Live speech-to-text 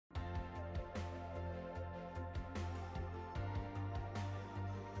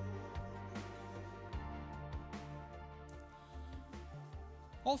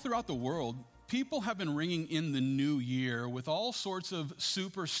All throughout the world, people have been ringing in the new year with all sorts of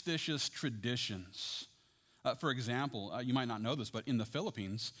superstitious traditions. For example, you might not know this, but in the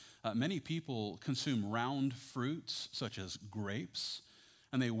Philippines, many people consume round fruits, such as grapes,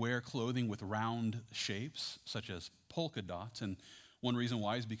 and they wear clothing with round shapes, such as polka dots. And one reason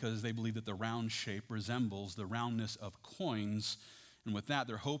why is because they believe that the round shape resembles the roundness of coins. And with that,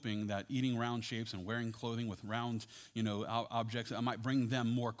 they're hoping that eating round shapes and wearing clothing with round, objects might bring them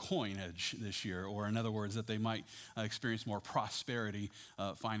more coinage this year, or in other words, that they might experience more prosperity,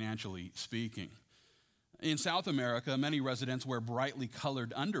 financially speaking. In South America, many residents wear brightly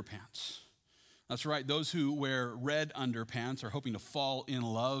colored underpants. That's right, those who wear red underpants are hoping to fall in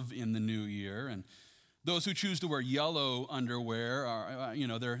love in the new year, and those who choose to wear yellow underwear are,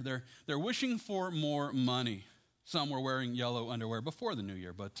 they're wishing for more money. Some were wearing yellow underwear before the new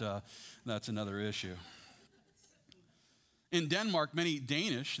year, but that's another issue. In Denmark, many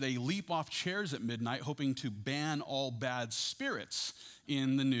Danish, they leap off chairs at midnight hoping to ban all bad spirits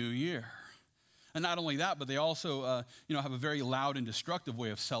in the new year. And not only that, but they also have a very loud and destructive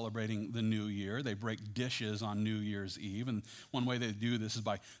way of celebrating the new year. They break dishes on New Year's Eve, and one way they do this is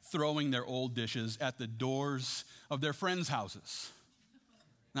by throwing their old dishes at the doors of their friends' houses.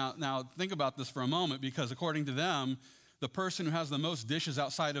 Now, think about this for a moment, because according to them, the person who has the most dishes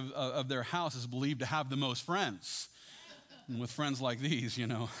outside of their house is believed to have the most friends. And with friends like these,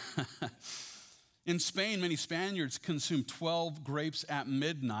 In Spain, many Spaniards consume 12 grapes at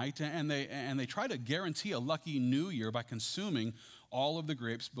midnight, and they try to guarantee a lucky new year by consuming all of the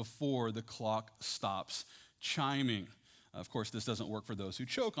grapes before the clock stops chiming. Of course, this doesn't work for those who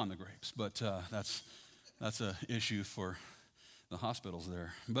choke on the grapes, but that's an issue for the hospitals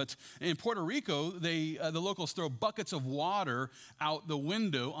there. But in Puerto Rico, the locals throw buckets of water out the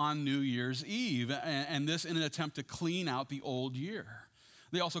window on New Year's Eve, and this in an attempt to clean out the old year.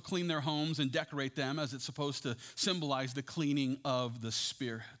 They also clean their homes and decorate them as it's supposed to symbolize the cleaning of the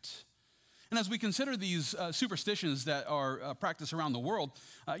spirit. And as we consider these superstitions that are practiced around the world,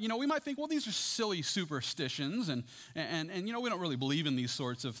 we might think, well, these are silly superstitions, and we don't really believe in these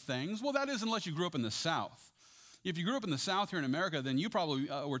sorts of things. Well, that is unless you grew up in the South. If you grew up in the South here in America, then you probably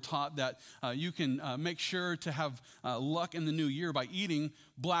were taught that you can make sure to have luck in the new year by eating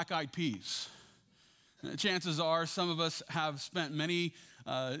black-eyed peas. Chances are some of us have spent many,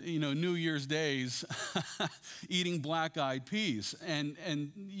 New Year's days eating black-eyed peas,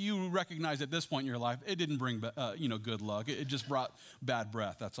 and you recognize at this point in your life it didn't bring, good luck. It just brought bad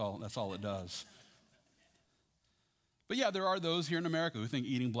breath. That's all it does. But yeah, there are those here in America who think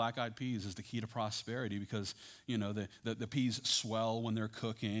eating black-eyed peas is the key to prosperity because, the peas swell when they're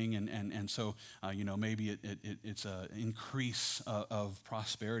cooking, and so, maybe it's an increase of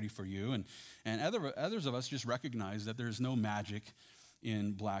prosperity for you. And others of us just recognize that there's no magic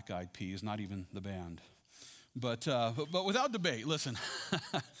in black-eyed peas, not even the band. But without debate, listen,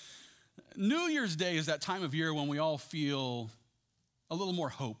 New Year's Day is that time of year when we all feel a little more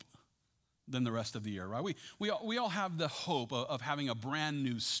hope than the rest of the year, right? We all have the hope of having a brand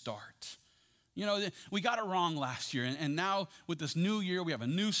new start. We got it wrong last year, and now with this new year, we have a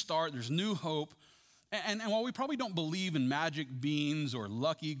new start, there's new hope. And while we probably don't believe in magic beans or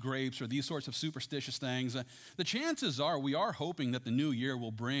lucky grapes or these sorts of superstitious things, the chances are we are hoping that the new year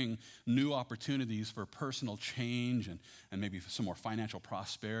will bring new opportunities for personal change and maybe some more financial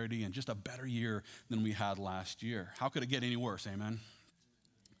prosperity and just a better year than we had last year. How could it get any worse, amen?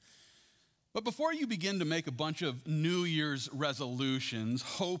 But before you begin to make a bunch of New Year's resolutions,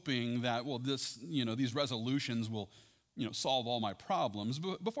 hoping that, these resolutions will, solve all my problems,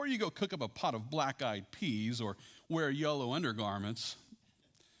 but before you go cook up a pot of black-eyed peas or wear yellow undergarments,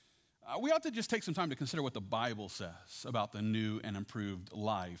 we ought to just take some time to consider what the Bible says about the new and improved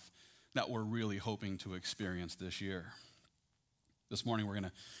life that we're really hoping to experience this year. This morning, we're going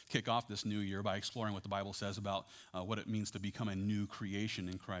to kick off this new year by exploring what the Bible says about what it means to become a new creation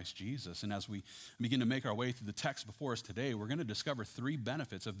in Christ Jesus. And as we begin to make our way through the text before us today, we're going to discover 3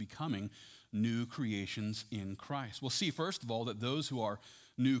 benefits of becoming new creations in Christ. We'll see, first of all, that those who are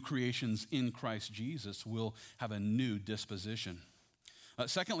new creations in Christ Jesus will have a new disposition.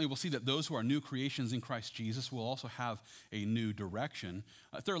 Secondly, we'll see that those who are new creations in Christ Jesus will also have a new direction.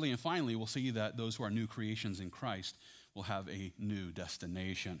 Thirdly, and finally, we'll see that those who are new creations in Christ will have a new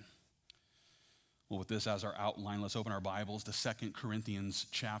destination. Well, with this as our outline, let's open our Bibles to 2 Corinthians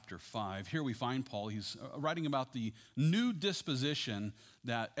chapter 5. Here we find Paul. He's writing about the new disposition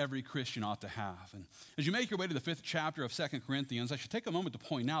that every Christian ought to have. And as you make your way to the 5th chapter of 2 Corinthians, I should take a moment to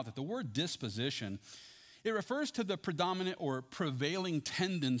point out that the word disposition It refers to the predominant or prevailing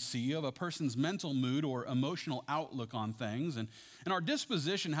tendency of a person's mental mood or emotional outlook on things. And our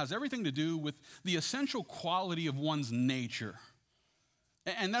disposition has everything to do with the essential quality of one's nature.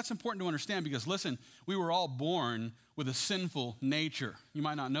 And that's important to understand because, listen, we were all born with a sinful nature. You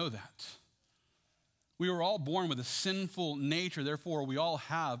might not know that. We were all born with a sinful nature. Therefore, we all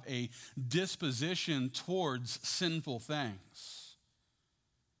have a disposition towards sinful things.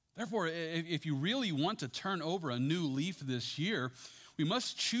 Therefore, if you really want to turn over a new leaf this year, we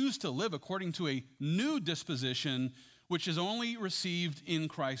must choose to live according to a new disposition, which is only received in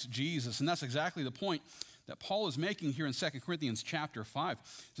Christ Jesus. And that's exactly the point that Paul is making here in 2 Corinthians chapter 5.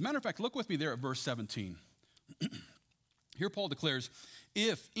 As a matter of fact, look with me there at verse 17. Here Paul declares,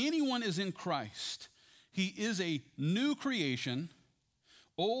 if anyone is in Christ, he is a new creation.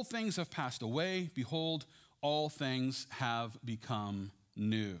 Old things have passed away. Behold, all things have become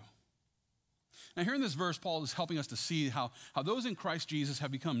new. Now here in this verse, Paul is helping us to see how those in Christ Jesus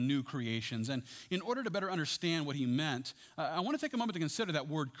have become new creations. And in order to better understand what he meant, I want to take a moment to consider that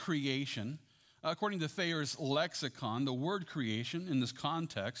word creation. According to Thayer's lexicon, the word creation in this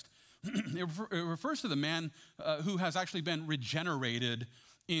context, it refers to the man who has actually been regenerated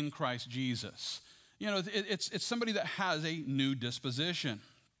in Christ Jesus. You know, it's somebody that has a new disposition.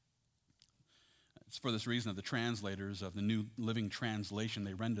 It's for this reason that the translators of the New Living Translation,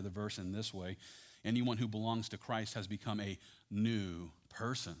 they render the verse in this way. Anyone who belongs to Christ has become a new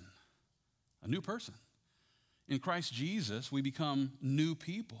person. A new person. In Christ Jesus, we become new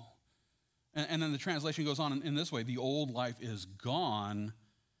people. And then the translation goes on in this way. The old life is gone.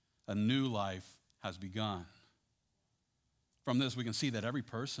 A new life has begun. From this, we can see that every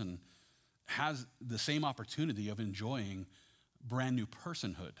person has the same opportunity of enjoying brand new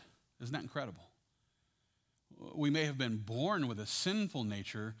personhood. Isn't that incredible? We may have been born with a sinful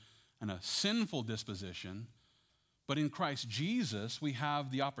nature and a sinful disposition, but in Christ Jesus, we have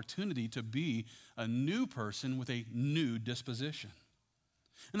the opportunity to be a new person with a new disposition.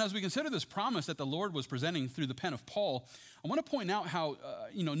 And as we consider this promise that the Lord was presenting through the pen of Paul, I want to point out how,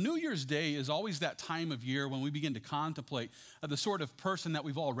 New Year's Day is always that time of year when we begin to contemplate the sort of person that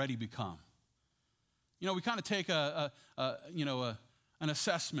we've already become. You know, we kind of take an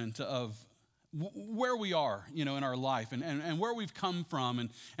assessment of where we are, in our life and where we've come from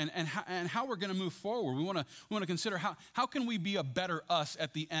and how we're going to move forward. We want to consider how can we be a better us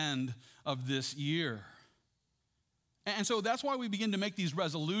at the end of this year. And so that's why we begin to make these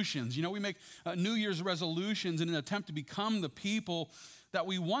resolutions. We make New Year's resolutions in an attempt to become the people that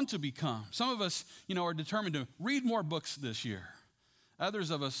we want to become. Some of us, are determined to read more books this year.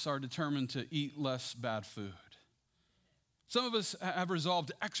 Others of us are determined to eat less bad food. Some of us have resolved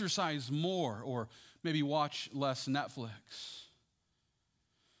to exercise more or maybe watch less Netflix.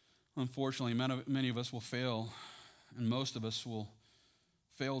 Unfortunately, many of us will fail, and most of us will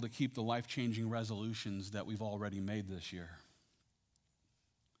fail to keep the life-changing resolutions that we've already made this year.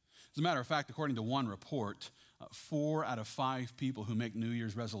 As a matter of fact, according to one report, 4 out of 5 people who make New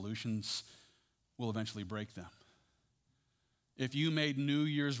Year's resolutions will eventually break them. If you made New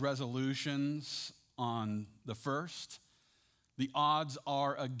Year's resolutions on the 1st, the odds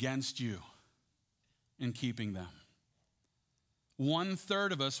are against you in keeping them.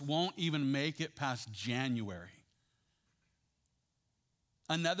 1/3 of us won't even make it past January.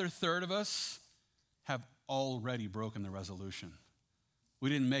 Another 1/3 of us have already broken the resolution. We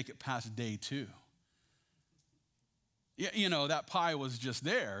didn't make it past day 2. That pie was just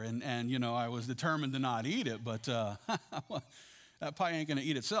there, and I was determined to not eat it, but that pie ain't going to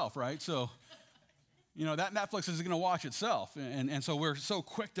eat itself, right? So, that Netflix is going to watch itself. And so we're so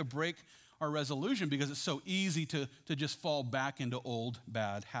quick to break our resolution because it's so easy to just fall back into old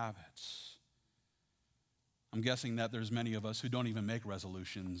bad habits. I'm guessing that there's many of us who don't even make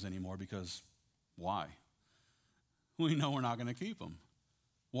resolutions anymore because why? We know we're not going to keep them.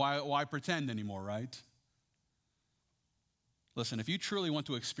 Why pretend anymore, right? Listen, if you truly want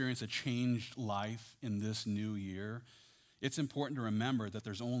to experience a changed life in this new year, it's important to remember that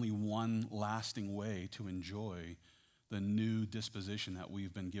there's only one lasting way to enjoy the new disposition that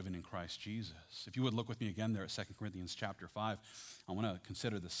we've been given in Christ Jesus. If you would look with me again there at 2 Corinthians chapter 5, I want to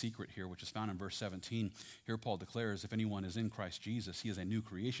consider the secret here, which is found in verse 17. Here Paul declares, if anyone is in Christ Jesus, he is a new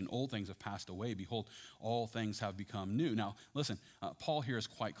creation. Old things have passed away. Behold, all things have become new. Now, listen, Paul here is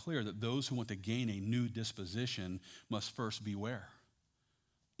quite clear that those who want to gain a new disposition must first be where?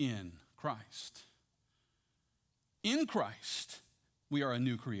 In Christ. In Christ, we are a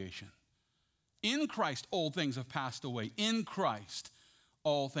new creation. In Christ, old things have passed away. In Christ,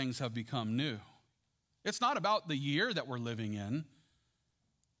 all things have become new. It's not about the year that we're living in.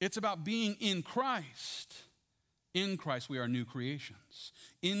 It's about being in Christ. In Christ, we are new creations.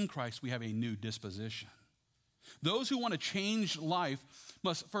 In Christ, we have a new disposition. Those who want to change life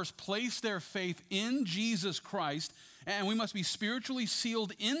must first place their faith in Jesus Christ, and we must be spiritually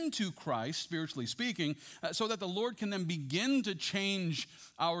sealed into Christ, spiritually speaking, so that the Lord can then begin to change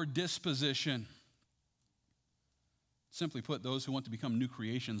our disposition. Simply put, those who want to become new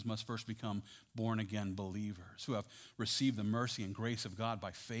creations must first become born-again believers who have received the mercy and grace of God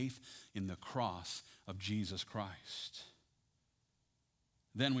by faith in the cross of Jesus Christ.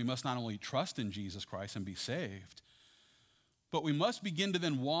 Then we must not only trust in Jesus Christ and be saved, but we must begin to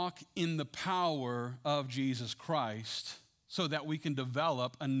then walk in the power of Jesus Christ so that we can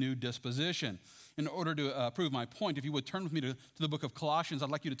develop a new disposition. In order to prove my point, if you would turn with me to the book of Colossians, I'd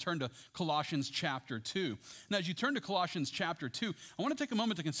like you to turn to Colossians chapter 2. Now, as you turn to Colossians chapter 2, I want to take a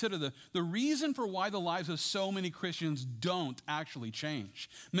moment to consider the reason for why the lives of so many Christians don't actually change.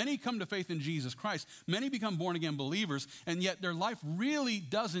 Many come to faith in Jesus Christ. Many become born-again believers, and yet their life really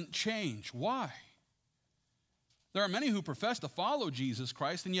doesn't change. Why? There are many who profess to follow Jesus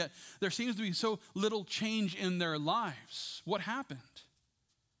Christ, and yet there seems to be so little change in their lives. What happened?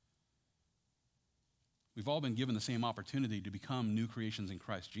 We've all been given the same opportunity to become new creations in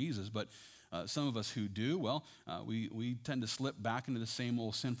Christ Jesus, but some of us who do, we tend to slip back into the same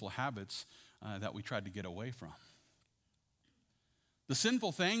old sinful habits that we tried to get away from. The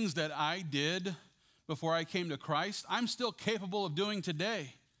sinful things that I did before I came to Christ, I'm still capable of doing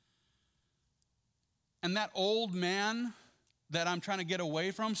today. And that old man that I'm trying to get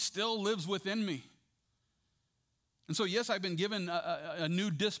away from still lives within me. And so, yes, I've been given a new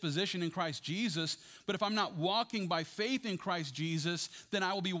disposition in Christ Jesus, but if I'm not walking by faith in Christ Jesus, then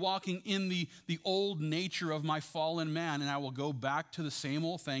I will be walking in the old nature of my fallen man, and I will go back to the same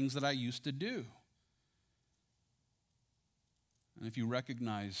old things that I used to do. And if you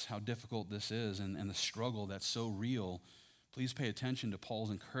recognize how difficult this is and the struggle that's so real, please pay attention to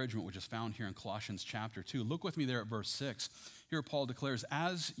Paul's encouragement, which is found here in Colossians chapter 2. Look with me there at verse 6. Here Paul declares,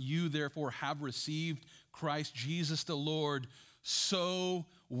 "As you therefore have received Christ Jesus the Lord, so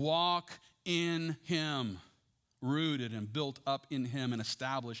walk in him, rooted and built up in him and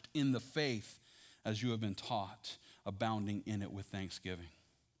established in the faith as you have been taught, abounding in it with thanksgiving."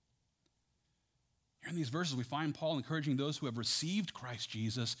 Here in these verses, we find Paul encouraging those who have received Christ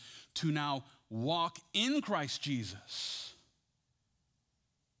Jesus to now walk in Christ Jesus.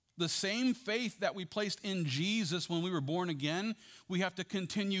 The same faith that we placed in Jesus when we were born again, we have to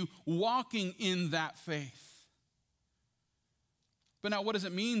continue walking in that faith. But now, what does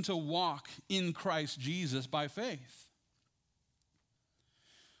it mean to walk in Christ Jesus by faith?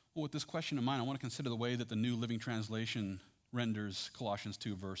 Well, with this question in mind, I want to consider the way that the New Living Translation renders Colossians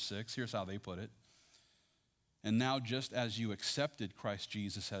 2, verse 6. Here's how they put it. "And now, just as you accepted Christ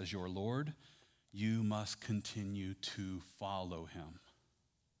Jesus as your Lord, you must continue to follow him."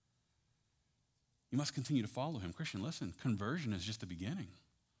 You must continue to follow him. Christian, listen, conversion is just the beginning.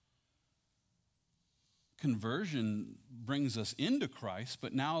 Conversion brings us into Christ,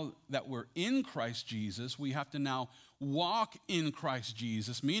 but now that we're in Christ Jesus, we have to now walk in Christ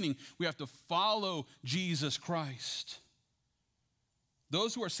Jesus, meaning we have to follow Jesus Christ.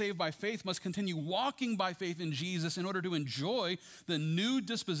 Those who are saved by faith must continue walking by faith in Jesus in order to enjoy the new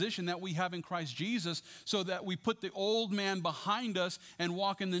disposition that we have in Christ Jesus, so that we put the old man behind us and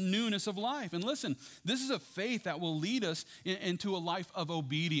walk in the newness of life. And listen, this is a faith that will lead us into a life of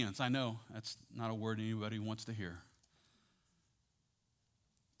obedience. I know that's not a word anybody wants to hear.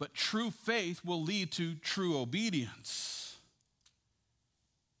 But true faith will lead to true obedience.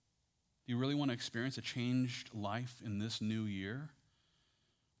 Do you really want to experience a changed life in this new year?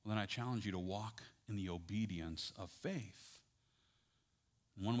 Well, then I challenge you to walk in the obedience of faith.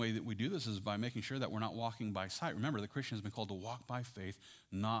 One way that we do this is by making sure that we're not walking by sight. Remember, the Christian has been called to walk by faith,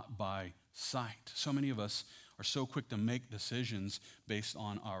 not by sight. So many of us are so quick to make decisions based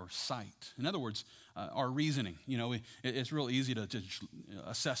on our sight. In other words, our reasoning. You know, it's real easy to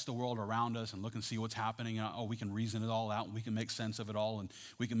assess the world around us and look and see what's happening. And, we can reason it all out, and we can make sense of it all, and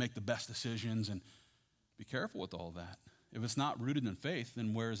we can make the best decisions. And be careful with all that. If it's not rooted in faith,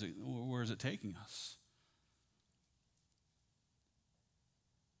 then where is it taking us?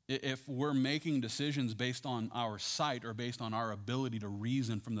 If we're making decisions based on our sight or based on our ability to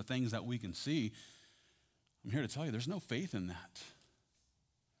reason from the things that we can see, I'm here to tell you there's no faith in that.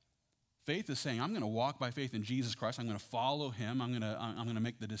 Faith is saying, I'm going to walk by faith in Jesus Christ. I'm going to follow him. I'm going to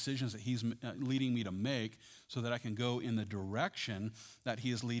make the decisions that he's leading me to make so that I can go in the direction that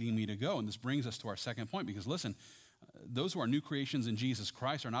he is leading me to go. And this brings us to our second point, because listen, those who are new creations in Jesus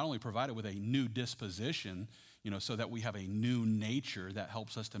Christ are not only provided with a new disposition,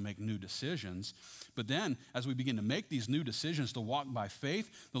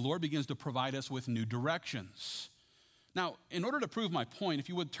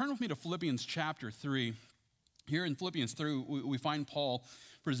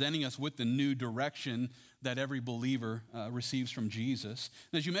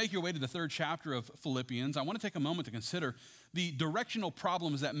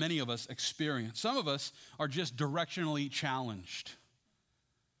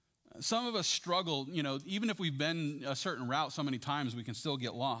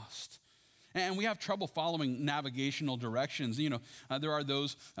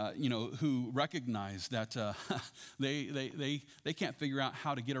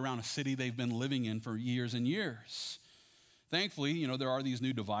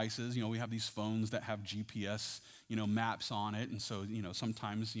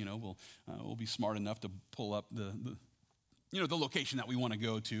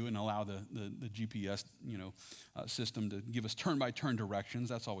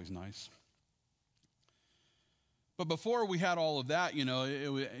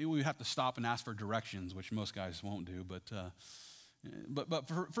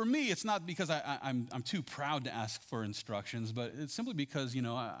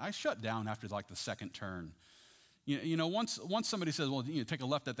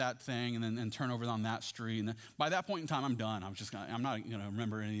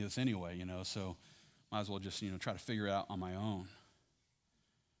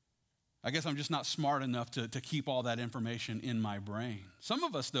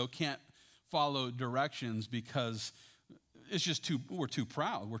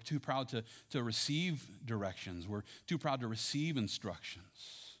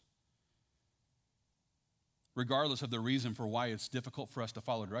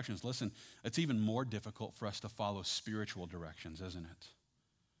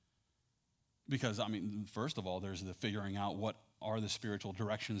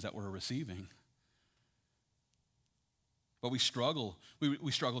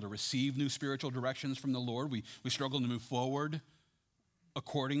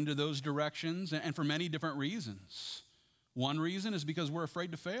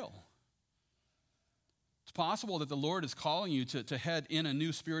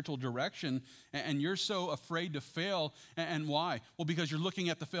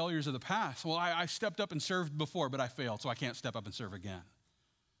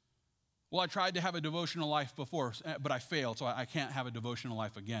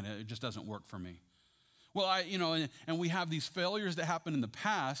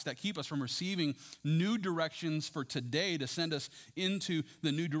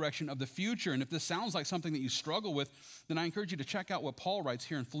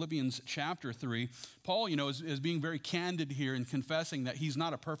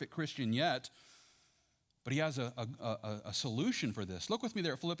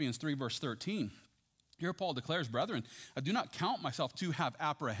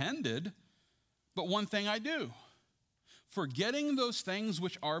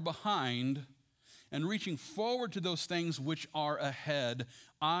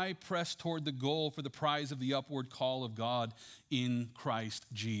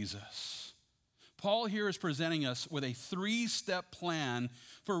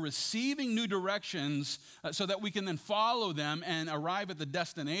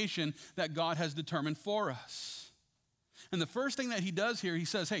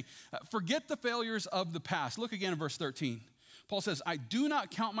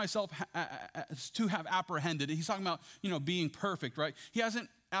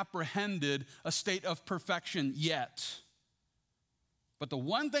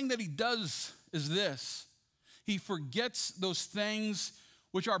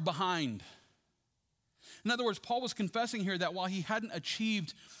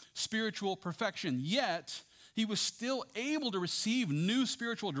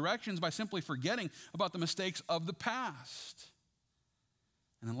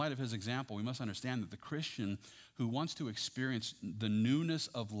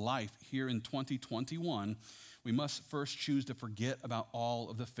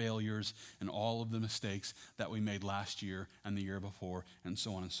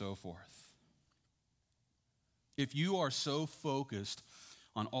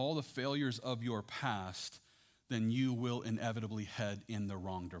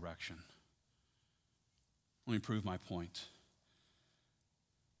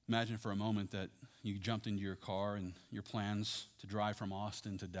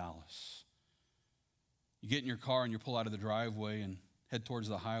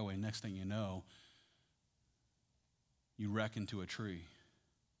 you wreck into a tree.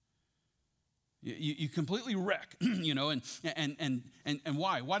 You completely wreck, and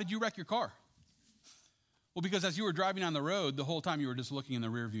why? Why did you wreck your car? Well, because as you were driving on the road, the whole time you were just looking in the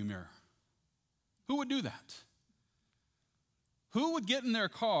rearview mirror. Who would do that? Who would get in their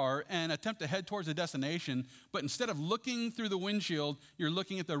car and attempt to head towards a destination, but instead of looking through the windshield, you're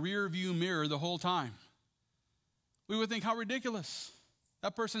looking at the rearview mirror the whole time? We would think, how ridiculous.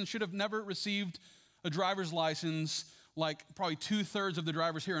 That person should have never received a driver's license like probably 2/3 of the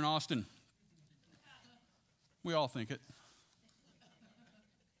drivers here in Austin. We all think it.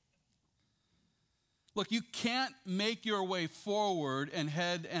 Look, you can't make your way forward and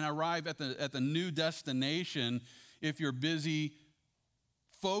head and arrive at the new destination if you're busy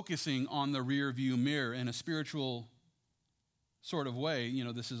focusing on the rear view mirror. In a spiritual sort of way,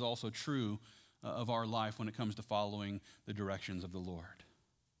 this is also true of our life when it comes to following the directions of the Lord.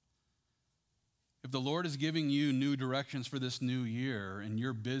 If the Lord is giving you new directions for this new year and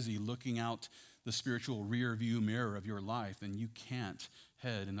you're busy looking out the spiritual rear view mirror of your life, then you can't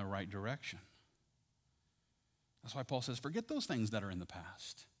head in the right direction. That's why Paul says, forget those things that are in the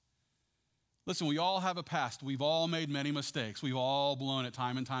past. Listen, we all have a past. We've all made many mistakes. We've all blown it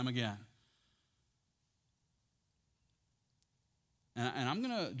time and time again. And I'm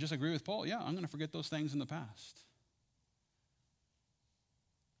going to just agree with Paul. Yeah, I'm going to forget those things in the past.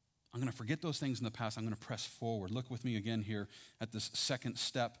 I'm going to forget those things in the past. I'm going to press forward. Look with me again here at this second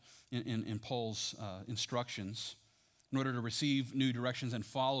step in Paul's instructions. In order to receive new directions and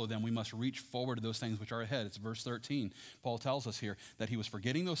follow them, we must reach forward to those things which are ahead. It's verse 13. Paul tells us here that he was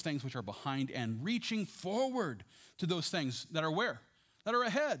forgetting those things which are behind and reaching forward to those things that are where? That are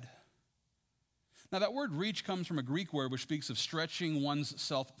ahead. Now that word reach comes from a Greek word which speaks of stretching one's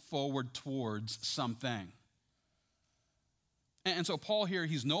self forward towards something. And so Paul here,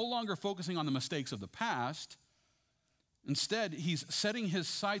 he's no longer focusing on the mistakes of the past. Instead, he's setting his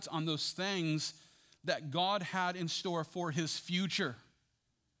sights on those things that God had in store for his future.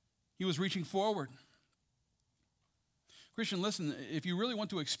 He was reaching forward. Christian, listen, if you really want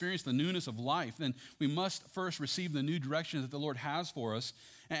to experience the newness of life, then we must first receive the new directions that the Lord has for us.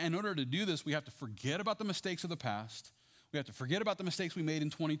 And in order to do this, we have to forget about the mistakes of the past. We have to forget about the mistakes we made in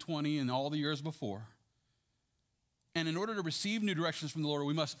 2020 and all the years before. And in order to receive new directions from the Lord,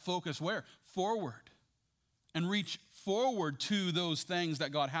 we must focus where? Forward. And reach forward to those things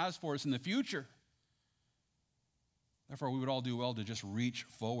that God has for us in the future. Therefore, we would all do well to just reach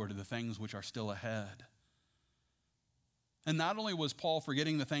forward to the things which are still ahead. And not only was Paul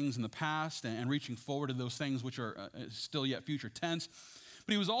forgetting the things in the past and reaching forward to those things which are still yet future tense,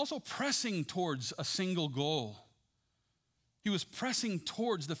 but he was also pressing towards a single goal. He was pressing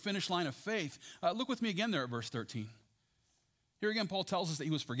towards the finish line of faith. Look with me again there at verse 13. Here again, Paul tells us that he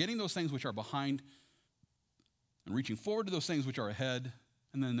was forgetting those things which are behind and reaching forward to those things which are ahead.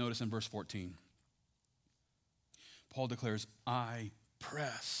 And then notice in verse 14, Paul declares, I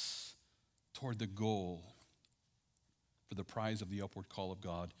press toward the goal for the prize of the upward call of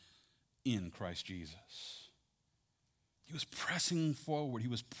God in Christ Jesus. He was pressing forward. He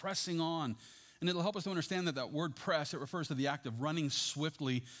was pressing on. And it'll help us to understand that word press, it refers to the act of running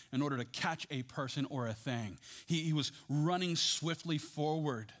swiftly in order to catch a person or a thing. He was running swiftly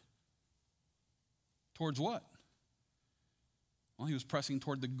forward. Towards what? Well, he was pressing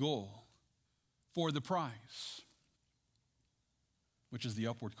toward the goal for the prize, which is the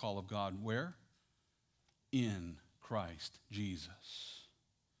upward call of God. Where? In Christ Jesus.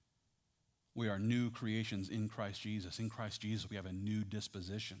 We are new creations in Christ Jesus. In Christ Jesus, we have a new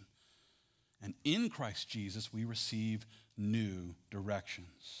disposition. And in Christ Jesus, we receive new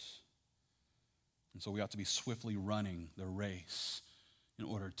directions. And so we ought to be swiftly running the race in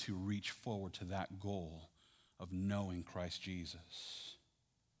order to reach forward to that goal of knowing Christ Jesus.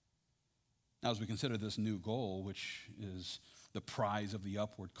 Now, as we consider this new goal, which is the prize of the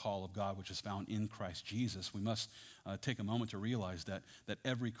upward call of God, which is found in Christ Jesus, we must take a moment to realize that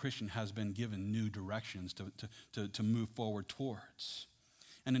every Christian has been given new directions to move forward towards.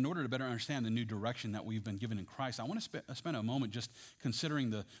 And in order to better understand the new direction that we've been given in Christ, I want to spend a moment just considering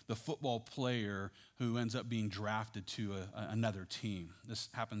the football player who ends up being drafted to another team. This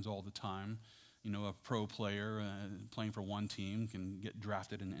happens all the time. You know, a pro player playing for one team can get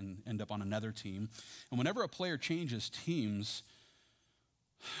drafted and end up on another team. And whenever a player changes teams,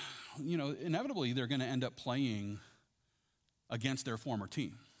 you know, inevitably they're going to end up playing against their former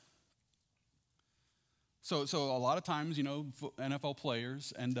team. So a lot of times, you know, NFL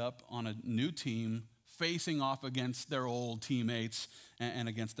players end up on a new team facing off against their old teammates and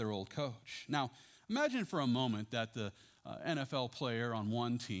against their old coach. Now, imagine for a moment that the NFL player on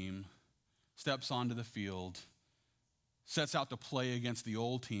one team steps onto the field sets out to play against the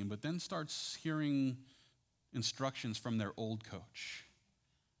old team, but then starts hearing instructions from their old coach.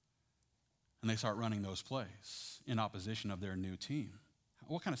 And they start running those plays in opposition of their new team.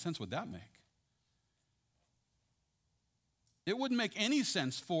 What kind of sense would that make? It wouldn't make any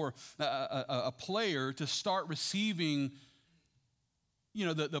sense for a player to start receiving,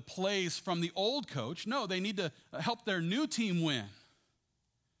 the plays from the old coach. No, they need to help their new team win.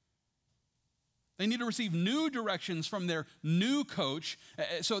 They need to receive new directions from their new coach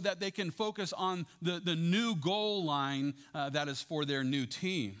so that they can focus on the new goal line that is for their new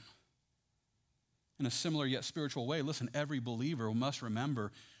team. In a similar yet spiritual way, listen, every believer must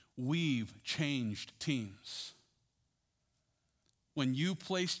remember we've changed teams. When you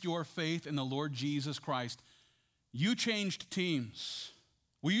placed your faith in the Lord Jesus Christ, you changed teams.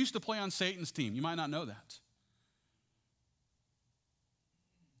 We used to play on Satan's team. You might not know that.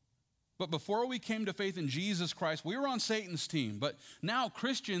 But before we came to faith in Jesus Christ, we were on Satan's team. But now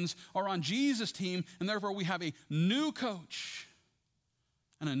Christians are on Jesus' team, and therefore we have a new coach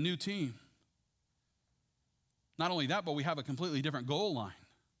and a new team. Not only that, but we have a completely different goal line.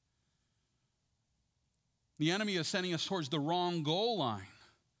 The enemy is sending us towards the wrong goal line.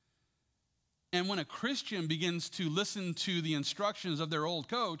 And when a Christian begins to listen to the instructions of their old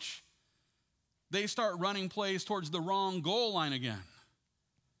coach, they start running plays towards the wrong goal line again.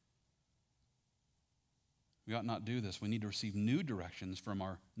 We ought not do this. We need to receive new directions from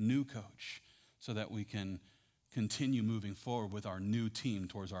our new coach so that we can continue moving forward with our new team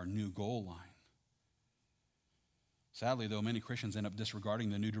towards our new goal line. Sadly, though, many Christians end up disregarding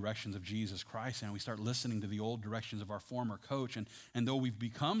the new directions of Jesus Christ, and we start listening to the old directions of our former coach. And though we've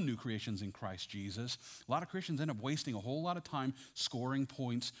become new creations in Christ Jesus, a lot of Christians end up wasting a whole lot of time scoring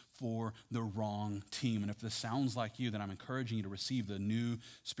points for the wrong team. And if this sounds like you, then I'm encouraging you to receive the new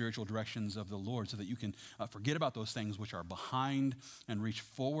spiritual directions of the Lord so that you can forget about those things which are behind and reach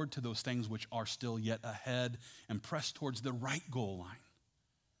forward to those things which are still yet ahead and press towards the right goal line.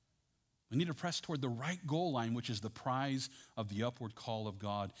 We need to press toward the right goal line, which is the prize of the upward call of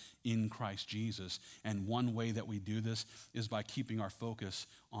God in Christ Jesus. And one way that we do this is by keeping our focus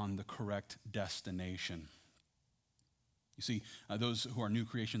on the correct destination. You see, those who are new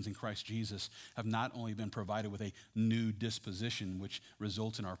creations in Christ Jesus have not only been provided with a new disposition, which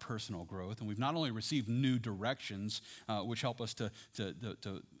results in our personal growth, and we've not only received new directions, which help us to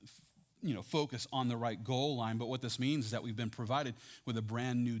focus on the right goal line, but what this means is that we've been provided with a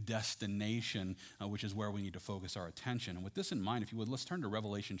brand new destination, which is where we need to focus our attention. And with this in mind, if you would, let's turn to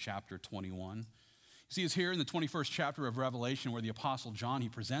Revelation chapter 21. You see, it's here in the 21st chapter of Revelation where the Apostle John, he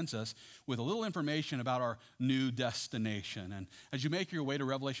presents us with a little information about our new destination. And as you make your way to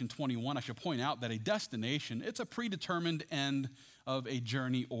Revelation 21, I should point out that a destination, it's a predetermined end of a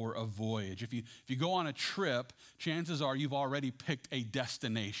journey or a voyage. If you go on a trip, chances are you've already picked a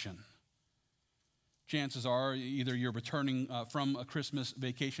destination. Chances are either you're returning from a Christmas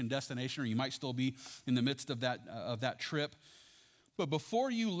vacation destination or you might still be in the midst of that trip. But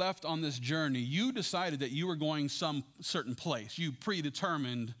before you left on this journey, you decided that you were going some certain place. You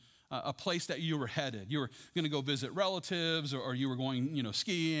predetermined a place that you were headed. You were going to go visit relatives or you were going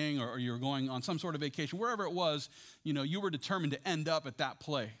skiing or you were going on some sort of vacation. Wherever it was, you were determined to end up at that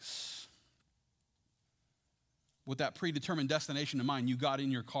place. With that predetermined destination in mind, you got in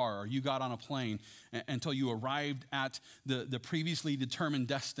your car or you got on a plane until you arrived at the previously determined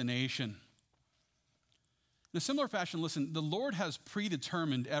destination. In a similar fashion, listen, the Lord has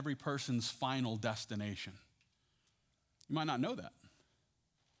predetermined every person's final destination. You might not know that,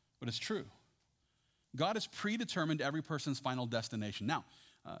 but it's true. God has predetermined every person's final destination. Now,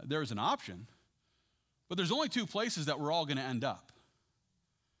 there is an option, but there's only two places that we're all going to end up.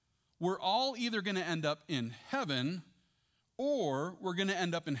 We're all either going to end up in heaven or we're going to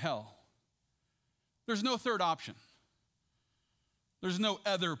end up in hell. There's no third option. There's no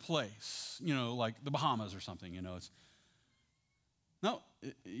other place, like the Bahamas or something, you're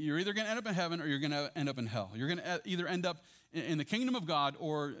either going to end up in heaven or you're going to end up in hell. You're going to either end up in the kingdom of God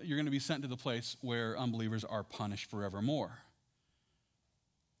or you're going to be sent to the place where unbelievers are punished forevermore.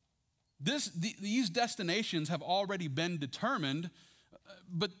 These destinations have already been determined,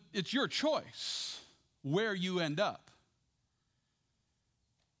 but it's your choice where you end up.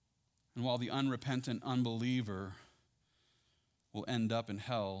 And while the unrepentant unbeliever will end up in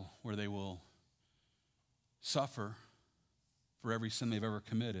hell, where they will suffer for every sin they've ever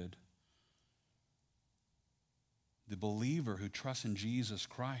committed, the believer who trusts in Jesus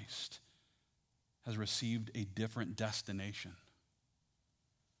Christ has received a different destination.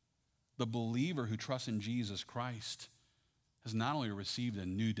 The believer who trusts in Jesus Christ has not only received a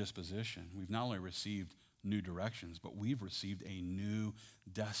new disposition, we've not only received new directions, but we've received a new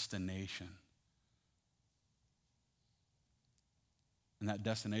destination. And that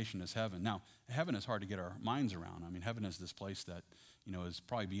destination is heaven. Now, heaven is hard to get our minds around. I mean, heaven is this place that, is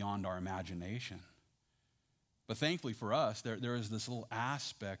probably beyond our imagination. But thankfully for us, there is this little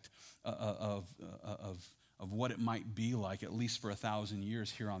aspect of what it might be like, at least for 1,000 years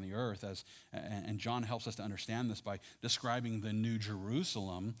here on the earth. And John helps us to understand this by describing the new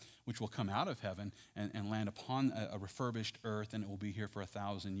Jerusalem, which will come out of heaven and land upon a refurbished earth, and it will be here for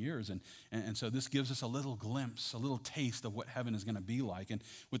 1,000 years. And so this gives us a little glimpse, a little taste of what heaven is going to be like. And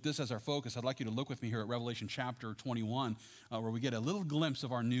with this as our focus, I'd like you to look with me here at Revelation chapter 21, where we get a little glimpse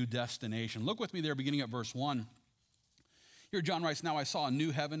of our new destination. Look with me there, beginning at verse 1. Here John writes, "Now I saw a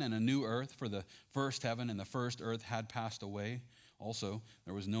new heaven and a new earth, for the first heaven and the first earth had passed away. Also,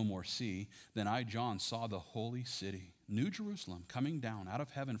 there was no more sea. Then I, John, saw the holy city, New Jerusalem, coming down out of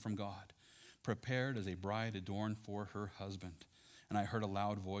heaven from God, prepared as a bride adorned for her husband. And I heard a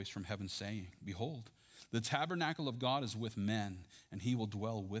loud voice from heaven saying, 'Behold, the tabernacle of God is with men, and he will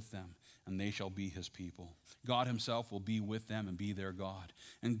dwell with them, and they shall be his people. God himself will be with them and be their God.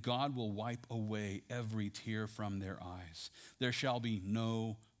 And God will wipe away every tear from their eyes. There shall be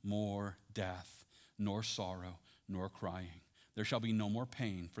no more death, nor sorrow, nor crying. There shall be no more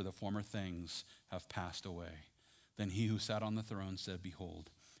pain, for the former things have passed away.' Then he who sat on the throne said,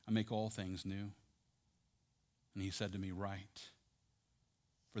 'Behold, I make all things new.' And he said to me, 'Write,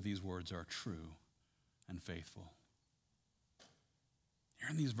 for these words are true and faithful.'" Here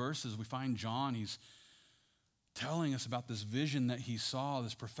in these verses, we find John, he's telling us about this vision that he saw,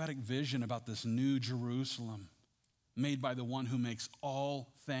 this prophetic vision about this new Jerusalem made by the one who makes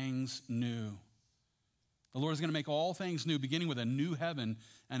all things new. The Lord is going to make all things new, beginning with a new heaven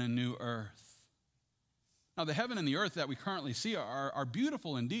and a new earth. Now, the heaven and the earth that we currently see are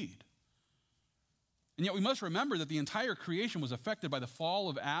beautiful indeed. And yet we must remember that the entire creation was affected by the fall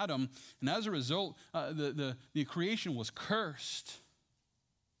of Adam, and as a result, the creation was cursed.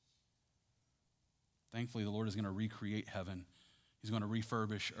 Thankfully, the Lord is going to recreate heaven. He's going to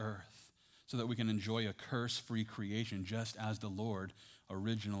refurbish earth so that we can enjoy a curse-free creation just as the Lord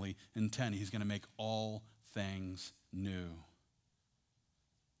originally intended. He's going to make all things new.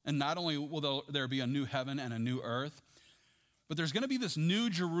 And not only will there be a new heaven and a new earth, but there's going to be this new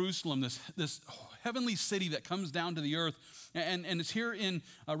Jerusalem, this heavenly city that comes down to the earth. And it's here in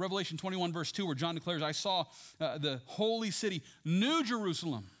Revelation 21, verse 2, where John declares, "I saw the holy city, New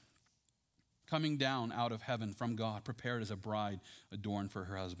Jerusalem, coming down out of heaven from God, prepared as a bride adorned for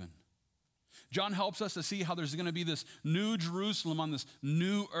her husband." John helps us to see how there's going to be this new Jerusalem on this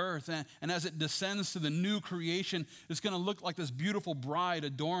new earth. And as it descends to the new creation, it's going to look like this beautiful bride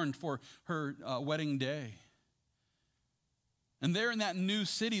adorned for her wedding day. And there in that new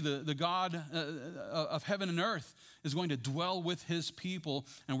city, the God of heaven and earth is going to dwell with his people,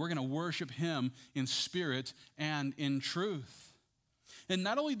 and we're going to worship him in spirit and in truth. And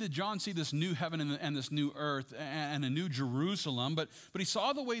not only did John see this new heaven and this new earth and a new Jerusalem, but he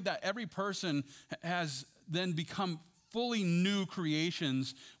saw the way that every person has then become fully new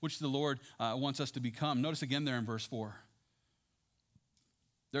creations, which the Lord wants us to become. Notice again there in verse 4.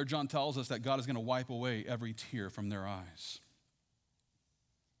 There John tells us that God is going to wipe away every tear from their eyes.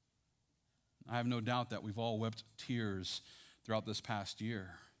 I have no doubt that we've all wept tears throughout this past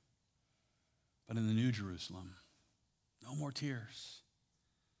year. But in the new Jerusalem, no more tears.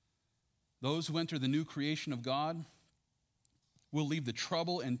 Those who enter the new creation of God will leave the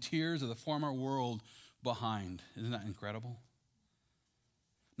trouble and tears of the former world behind. Isn't that incredible?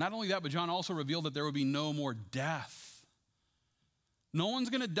 Not only that, but John also revealed that there will be no more death. No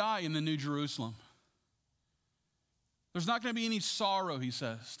one's going to die in the new Jerusalem. There's not going to be any sorrow, he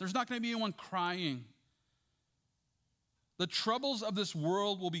says. There's not going to be anyone crying. The troubles of this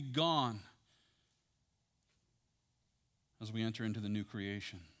world will be gone as we enter into the new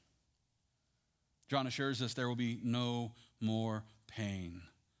creation. John assures us there will be no more pain,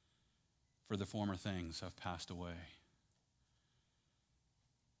 for the former things have passed away.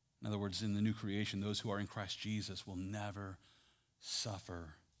 In other words, in the new creation, those who are in Christ Jesus will never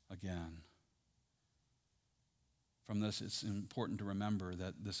suffer again. From this, it's important to remember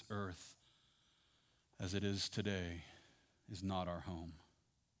that this earth, as it is today, is not our home.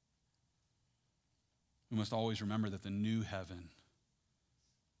 We must always remember that the new heaven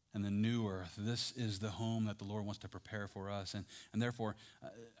and the new earth, this is the home that the Lord wants to prepare for us. And therefore,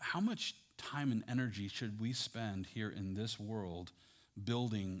 how much time and energy should we spend here in this world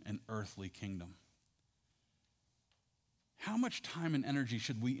building an earthly kingdom? How much time and energy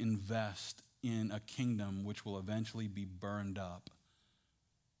should we invest in a kingdom which will eventually be burned up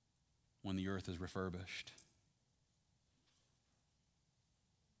when the earth is refurbished.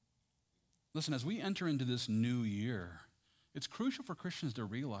 Listen, as we enter into this new year, it's crucial for Christians to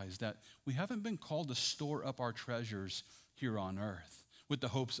realize that we haven't been called to store up our treasures here on earth with the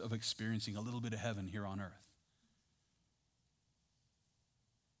hopes of experiencing a little bit of heaven here on earth.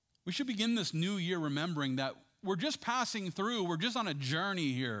 We should begin this new year remembering that we're just passing through. We're just on a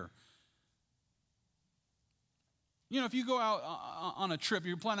journey here. You know, if you go out on a trip,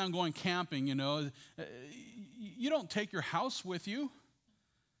 you're planning on going camping, you don't take your house with you.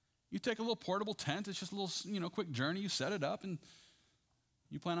 You take a little portable tent. It's just a little, quick journey. You set it up, and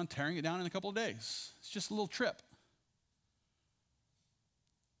you plan on tearing it down in a couple of days. It's just a little trip.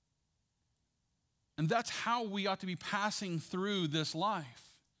 And that's how we ought to be passing through this life,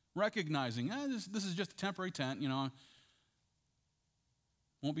 recognizing, this is just a temporary tent,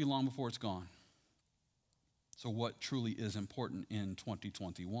 Won't be long before it's gone. So what truly is important in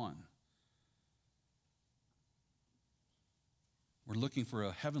 2021? We're looking for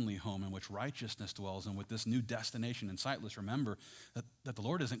a heavenly home in which righteousness dwells, and with this new destination in sight, let's remember that the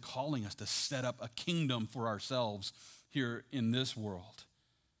Lord isn't calling us to set up a kingdom for ourselves here in this world.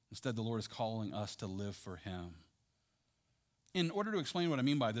 Instead, the Lord is calling us to live for him. In order to explain what I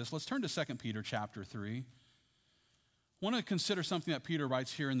mean by this, let's turn to 2 Peter chapter 3. I want to consider something that Peter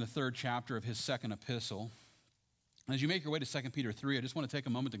writes here in the 3rd chapter of his 2nd epistle. As you make your way to 2 Peter 3, I just want to take a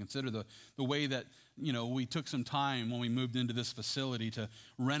moment to consider the way that, we took some time when we moved into this facility to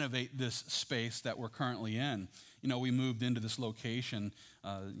renovate this space that we're currently in. We moved into this location,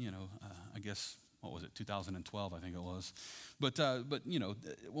 I guess, 2012, I think it was. But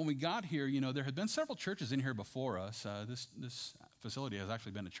when we got here, there had been several churches in here before us. This facility has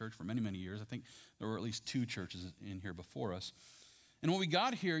actually been a church for many, many years. I think there were at least 2 churches in here before us. And when we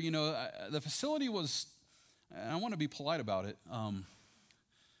got here, the facility was, and I want to be polite about it,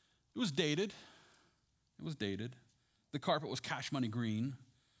 it was dated. It was dated. The carpet was cash money green,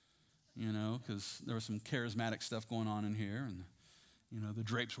 because there was some charismatic stuff going on in here. And, the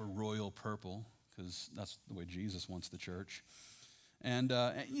drapes were royal purple, because that's the way Jesus wants the church. And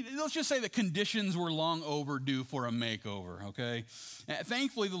let's just say the conditions were long overdue for a makeover, okay?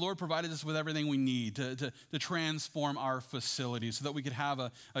 Thankfully, the Lord provided us with everything we need to transform our facility so that we could have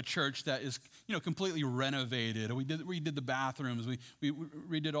a church that is, completely renovated. We redid the bathrooms. We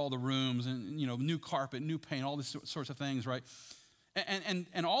redid all the rooms and, new carpet, new paint, all these sorts of things, right?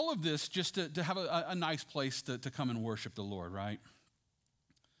 And all of this just to have a nice place to come and worship the Lord, right?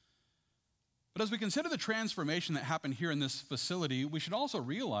 But as we consider the transformation that happened here in this facility, we should also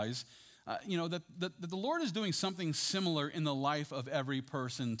realize, that the Lord is doing something similar in the life of every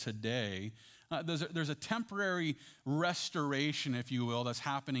person today. There's a temporary restoration, if you will, that's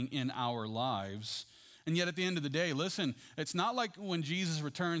happening in our lives. And yet at the end of the day, listen, it's not like when Jesus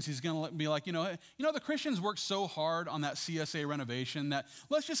returns, he's going to be like, the Christians worked so hard on that CSA renovation that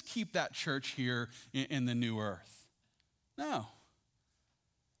let's just keep that church here in the new earth. No.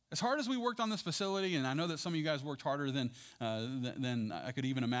 As hard as we worked on this facility, and I know that some of you guys worked harder than I could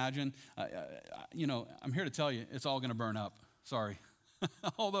even imagine, I'm here to tell you, it's all going to burn up. Sorry.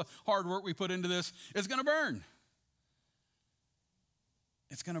 All the hard work we put into this, it's going to burn.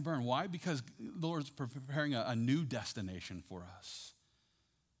 It's going to burn. Why? Because the Lord's preparing a new destination for us.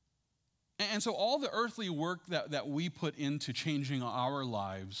 And so all the earthly work that we put into changing our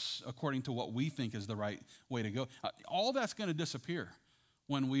lives according to what we think is the right way to go, all that's going to disappear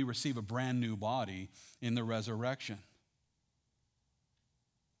when we receive a brand new body in the resurrection.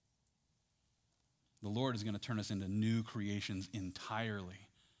 The Lord is going to turn us into new creations entirely.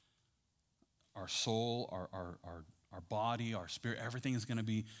 Our soul, our body, our spirit, everything is going to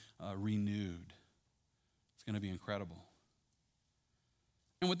be renewed. It's going to be incredible.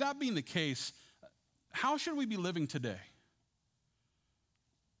 And with that being the case, how should we be living today?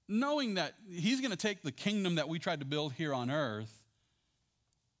 Knowing that he's going to take the kingdom that we tried to build here on earth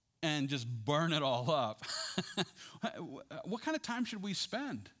and just burn it all up. What kind of time should we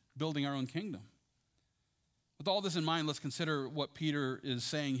spend building our own kingdom? With all this in mind, let's consider what Peter is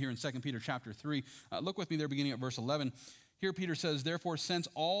saying here in 2 Peter chapter 3. Look with me there beginning at verse 11. Here Peter says, "Therefore, since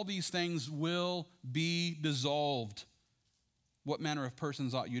all these things will be dissolved, what manner of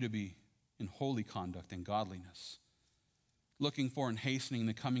persons ought you to be in holy conduct and godliness, looking for and hastening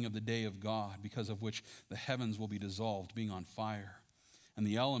the coming of the day of God, because of which the heavens will be dissolved, being on fire, and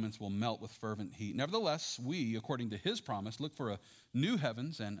the elements will melt with fervent heat. Nevertheless, we, according to his promise, look for a new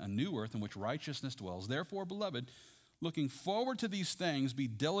heavens and a new earth in which righteousness dwells. Therefore, beloved, looking forward to these things, be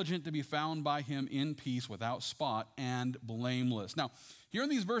diligent to be found by him in peace, without spot and blameless." Now, here in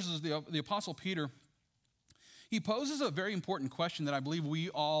these verses, the Apostle Peter, He poses a very important question that I believe we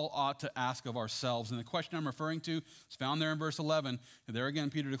all ought to ask of ourselves. And the question I'm referring to is found there in verse 11. And there again,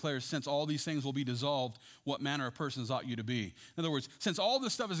 Peter declares, since all these things will be dissolved, what manner of persons ought you to be? In other words, since all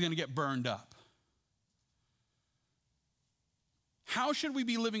this stuff is going to get burned up, how should we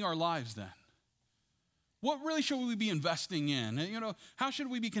be living our lives then? What really should we be investing in? How should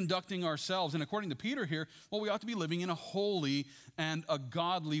we be conducting ourselves? And according to Peter here, well, we ought to be living in a holy and a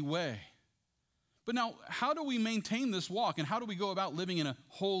godly way. But now, how do we maintain this walk, and how do we go about living in a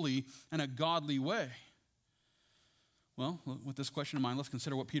holy and a godly way? Well, with this question in mind, let's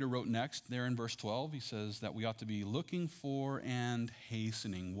consider what Peter wrote next. There in verse 12, he says that we ought to be looking for and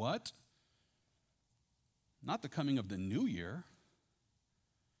hastening what? Not the coming of the new year,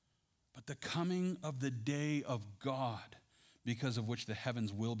 but the coming of the day of God, because of which the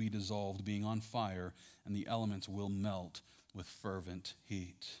heavens will be dissolved, being on fire, and the elements will melt with fervent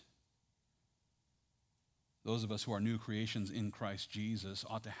heat. Those of us who are new creations in Christ Jesus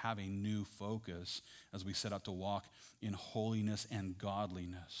ought to have a new focus as we set out to walk in holiness and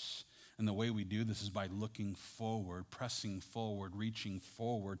godliness. And the way we do this is by looking forward, pressing forward, reaching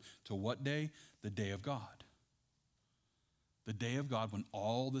forward to what day? The day of God. The day of God when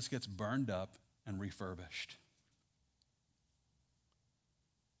all this gets burned up and refurbished.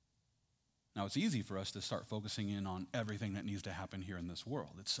 Now, it's easy for us to start focusing in on everything that needs to happen here in this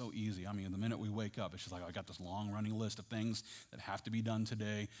world. It's so easy. I mean, the minute we wake up, it's just like, I got this long-running list of things that have to be done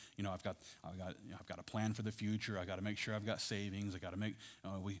today. I've got a plan for the future. I got to make sure I've got savings. I got to make.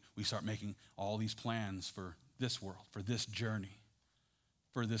 We start making all these plans for this world, for this journey,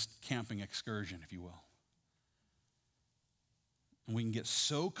 for this camping excursion, if you will. And we can get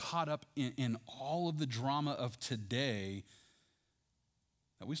so caught up in all of the drama of today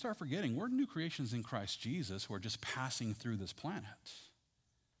that we start forgetting we're new creations in Christ Jesus who are just passing through this planet.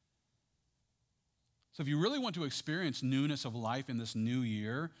 So if you really want to experience newness of life in this new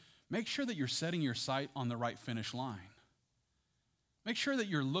year, make sure that you're setting your sight on the right finish line. Make sure that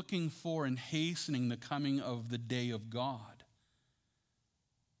you're looking for and hastening the coming of the day of God.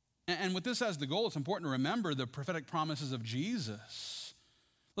 And with this as the goal, it's important to remember the prophetic promises of Jesus.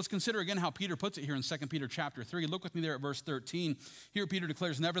 Let's consider again how Peter puts it here in 2 Peter chapter 3. Look with me there at verse 13. Here Peter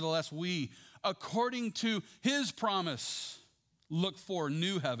declares, nevertheless we, according to his promise, look for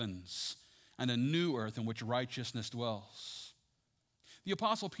new heavens and a new earth in which righteousness dwells. The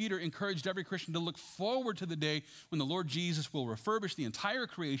Apostle Peter encouraged every Christian to look forward to the day when the Lord Jesus will refurbish the entire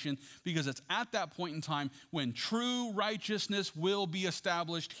creation, because it's at that point in time when true righteousness will be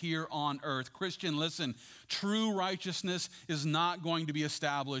established here on earth. Christian, listen, true righteousness is not going to be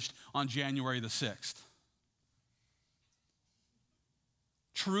established on January the 6th.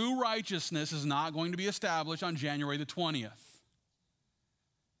 True righteousness is not going to be established on January the 20th.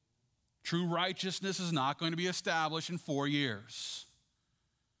 True righteousness is not going to be established in 4 years.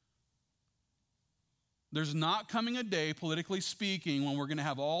 There's not coming a day, politically speaking, when we're going to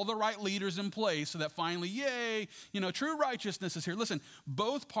have all the right leaders in place so that finally, yay, true righteousness is here. Listen,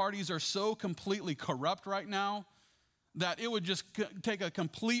 both parties are so completely corrupt right now that it would just take a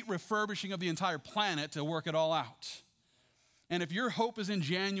complete refurbishing of the entire planet to work it all out. And if your hope is in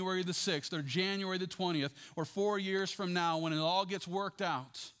January the 6th or January the 20th or 4 years from now when it all gets worked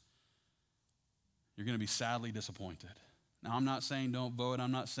out, you're going to be sadly disappointed. Now, I'm not saying don't vote.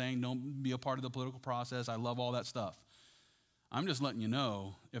 I'm not saying don't be a part of the political process. I love all that stuff. I'm just letting you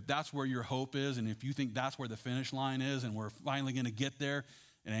know, if that's where your hope is and if you think that's where the finish line is and we're finally going to get there,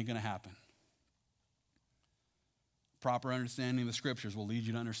 it ain't going to happen. Proper understanding of the scriptures will lead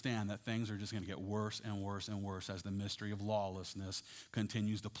you to understand that things are just going to get worse and worse and worse as the mystery of lawlessness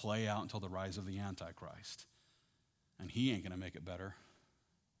continues to play out until the rise of the Antichrist. And he ain't going to make it better.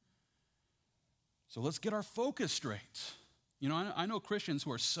 So let's get our focus straight. I know Christians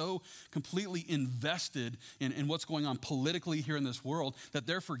who are so completely invested in what's going on politically here in this world that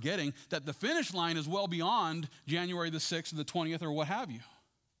they're forgetting that the finish line is well beyond January the 6th or the 20th or what have you.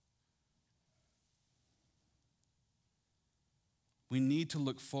 We need to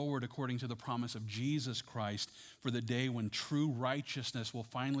look forward according to the promise of Jesus Christ for the day when true righteousness will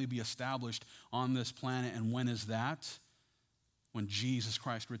finally be established on this planet. And when is that? When Jesus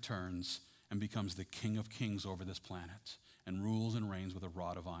Christ returns and becomes the King of Kings over this planet and rules and reigns with a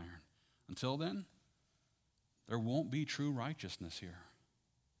rod of iron. Until then, there won't be true righteousness here.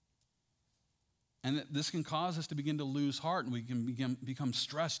 And this can cause us to begin to lose heart, and we can become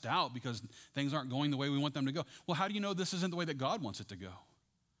stressed out because things aren't going the way we want them to go. Well, how do you know this isn't the way that God wants it to go?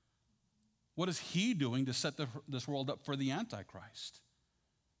 What is he doing to set this world up for the Antichrist?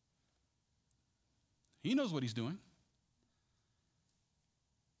 He knows what he's doing.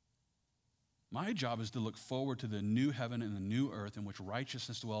 My job is to look forward to the new heaven and the new earth in which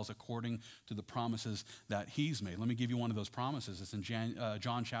righteousness dwells according to the promises that he's made. Let me give you one of those promises. It's in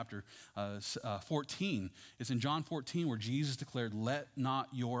John chapter 14. It's in John 14 where Jesus declared, "Let not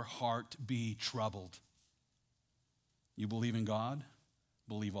your heart be troubled. You believe in God,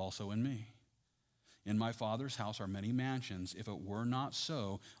 believe also in me. In my Father's house are many mansions. If it were not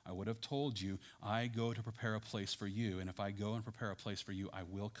so, I would have told you, I go to prepare a place for you. And if I go and prepare a place for you, I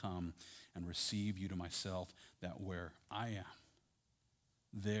will come and receive you to myself, that where I am,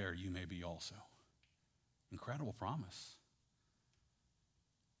 there you may be also." Incredible promise.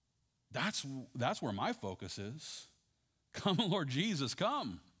 That's where my focus is. Come, Lord Jesus,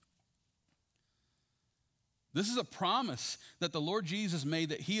 come. This is a promise that the Lord Jesus made,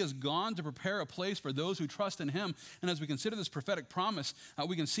 that he has gone to prepare a place for those who trust in him. And as we consider this prophetic promise,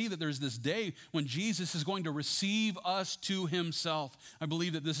 we can see that there's this day when Jesus is going to receive us to himself. I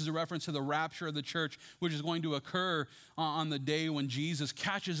believe that this is a reference to the rapture of the church, which is going to occur on the day when Jesus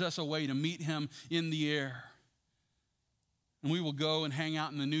catches us away to meet him in the air. And we will go and hang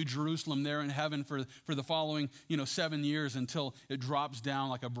out in the New Jerusalem there in heaven for the following 7 years until it drops down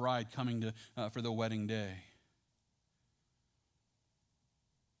like a bride coming for the wedding day.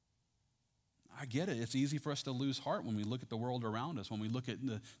 I get it. It's easy for us to lose heart when we look at the world around us, when we look at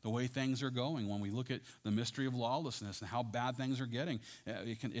the way things are going, when we look at the mystery of lawlessness and how bad things are getting.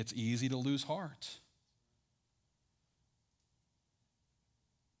 It's easy to lose heart.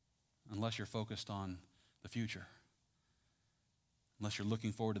 Unless you're focused on the future. Unless you're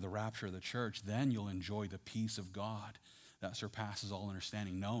looking forward to the rapture of the church, then you'll enjoy the peace of God that surpasses all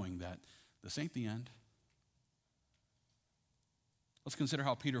understanding, knowing that this ain't the end. Let's consider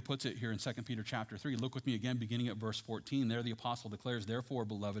how Peter puts it here in 2 Peter chapter 3. Look with me again, beginning at verse 14. There the apostle declares, "Therefore,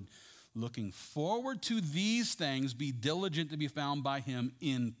 beloved, looking forward to these things, be diligent to be found by him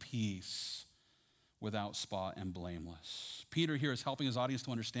in peace, without spot and blameless." Peter here is helping his audience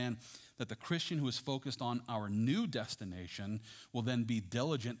to understand that the Christian who is focused on our new destination will then be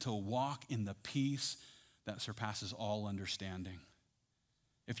diligent to walk in the peace that surpasses all understanding.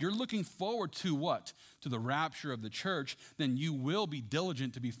 If you're looking forward to what? To the rapture of the church, then you will be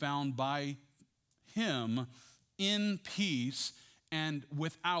diligent to be found by him in peace and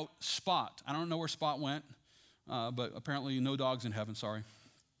without spot. I don't know where spot went, but apparently no dogs in heaven, sorry.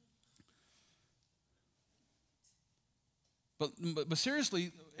 But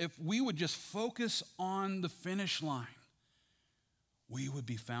seriously, if we would just focus on the finish line, we would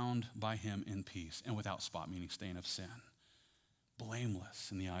be found by him in peace and without spot, meaning stain of sin.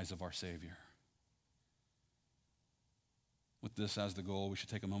 Blameless in the eyes of our Savior. With this as the goal, we should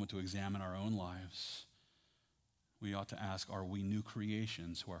take a moment to examine our own lives. We ought to ask, are we new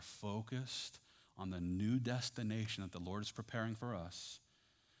creations who are focused on the new destination that the Lord is preparing for us?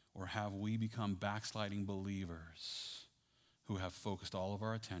 Or have we become backsliding believers who have focused all of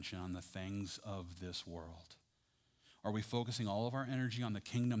our attention on the things of this world? Are we focusing all of our energy on the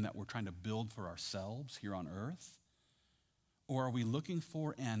kingdom that we're trying to build for ourselves here on earth? Or are we looking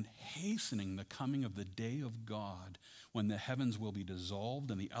for and hastening the coming of the day of God when the heavens will be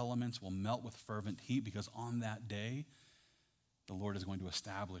dissolved and the elements will melt with fervent heat, because on that day, the Lord is going to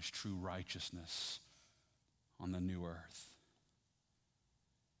establish true righteousness on the new earth?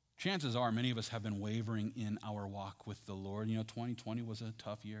 Chances are many of us have been wavering in our walk with the Lord. 2020 was a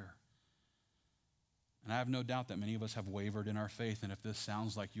tough year. And I have no doubt that many of us have wavered in our faith. And if this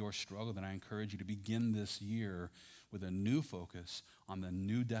sounds like your struggle, then I encourage you to begin this year with a new focus on the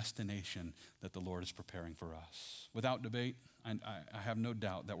new destination that the Lord is preparing for us. Without debate, I have no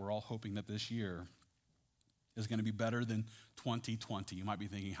doubt that we're all hoping that this year is going to be better than 2020. You might be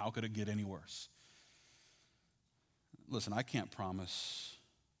thinking, how could it get any worse? Listen, I can't promise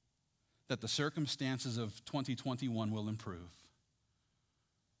that the circumstances of 2021 will improve.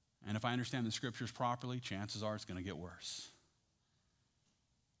 And if I understand the scriptures properly, chances are it's going to get worse.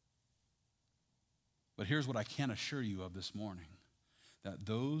 But here's what I can assure you of this morning, that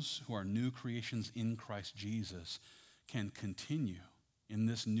those who are new creations in Christ Jesus can continue in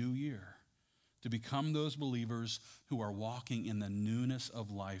this new year to become those believers who are walking in the newness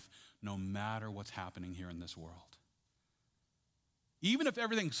of life no matter what's happening here in this world. Even if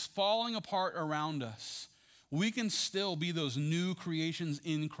everything's falling apart around us, we can still be those new creations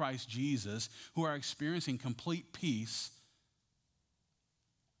in Christ Jesus who are experiencing complete peace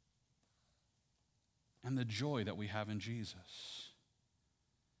and the joy that we have in Jesus,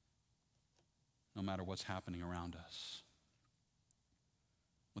 no matter what's happening around us.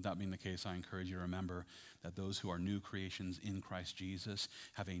 With that being the case, I encourage you to remember that those who are new creations in Christ Jesus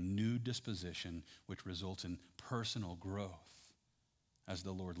have a new disposition which results in personal growth as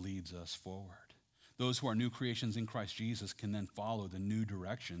the Lord leads us forward. Those who are new creations in Christ Jesus can then follow the new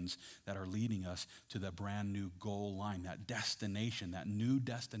directions that are leading us to the brand new goal line, that destination, that new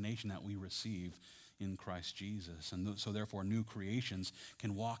destination that we receive in Christ Jesus. And so therefore, new creations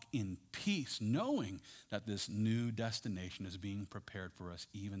can walk in peace, knowing that this new destination is being prepared for us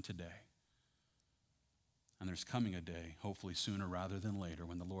even today. And there's coming a day, hopefully sooner rather than later,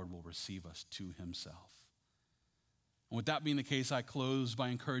 when the Lord will receive us to himself. And with that being the case, I close by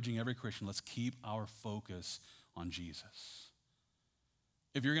encouraging every Christian, let's keep our focus on Jesus.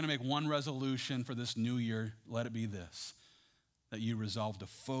 If you're going to make one resolution for this new year, let it be this, that you resolve to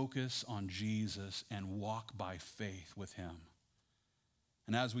focus on Jesus and walk by faith with him.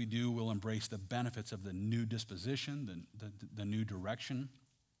 And as we do, we'll embrace the benefits of the new disposition, the new direction,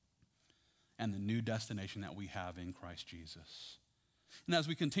 and the new destination that we have in Christ Jesus. And as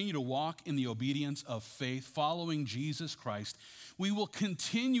we continue to walk in the obedience of faith, following Jesus Christ, we will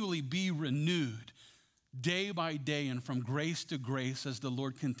continually be renewed day by day and from grace to grace as the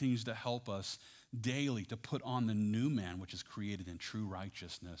Lord continues to help us daily to put on the new man, which is created in true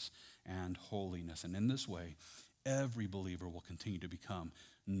righteousness and holiness. And in this way, every believer will continue to become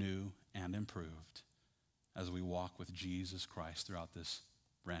new and improved as we walk with Jesus Christ throughout this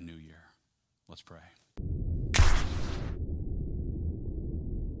brand new year. Let's pray.